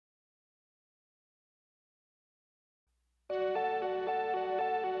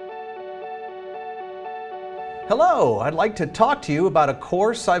Hello, I'd like to talk to you about a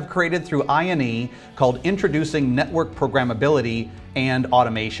course I've created through INE called Introducing Network Programmability and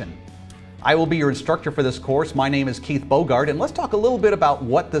Automation. I will be your instructor for this course. My name is Keith Bogart, and let's talk a little bit about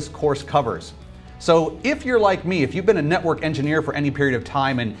what this course covers. So if you're like me, if you've been a network engineer for any period of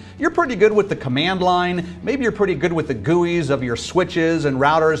time and you're pretty good with the command line, maybe you're pretty good with the GUIs of your switches and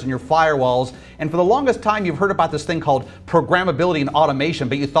routers and your firewalls, and for the longest time you've heard about this thing called programmability and automation,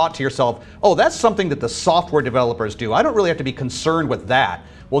 but you thought to yourself, oh, that's something that the software developers do. I don't really have to be concerned with that.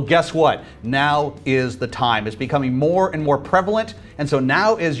 Well, guess what? Now is the time. It's becoming more and more prevalent, and so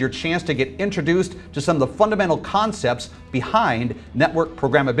now is your chance to get introduced to some of the fundamental concepts behind network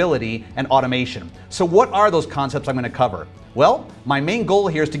programmability and automation. So what are those concepts I'm going to cover? Well, my main goal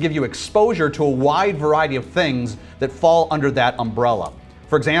here is to give you exposure to a wide variety of things that fall under that umbrella.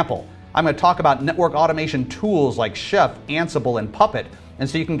 For example, I'm going to talk about network automation tools like Chef, Ansible, and Puppet, and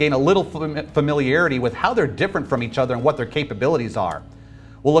so you can gain a little familiarity with how they're different from each other and what their capabilities are.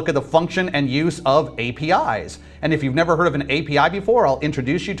 We'll look at the function and use of APIs. And if you've never heard of an API before, I'll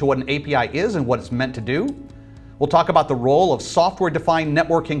introduce you to what an API is and what it's meant to do. We'll talk about the role of software-defined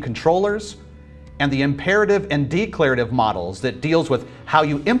networking controllers and the imperative and declarative models that deals with how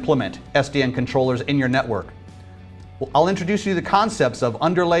you implement SDN controllers in your network. I'll introduce you to the concepts of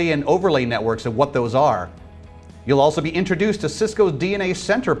underlay and overlay networks and what those are. You'll also be introduced to Cisco's DNA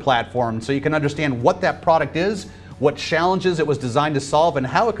Center platform so you can understand what that product is, what challenges it was designed to solve, and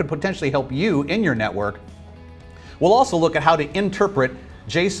how it could potentially help you in your network. We'll also look at how to interpret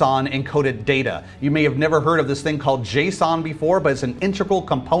JSON encoded data. You may have never heard of this thing called JSON before, but it's an integral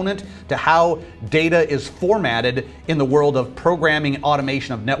component to how data is formatted in the world of programming and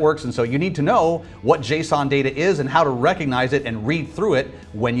automation of networks, and so you need to know what JSON data is and how to recognize it and read through it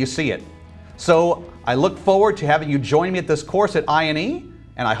when you see it. So I look forward to having you join me at this course at INE,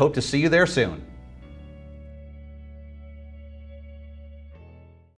 and I hope to see you there soon.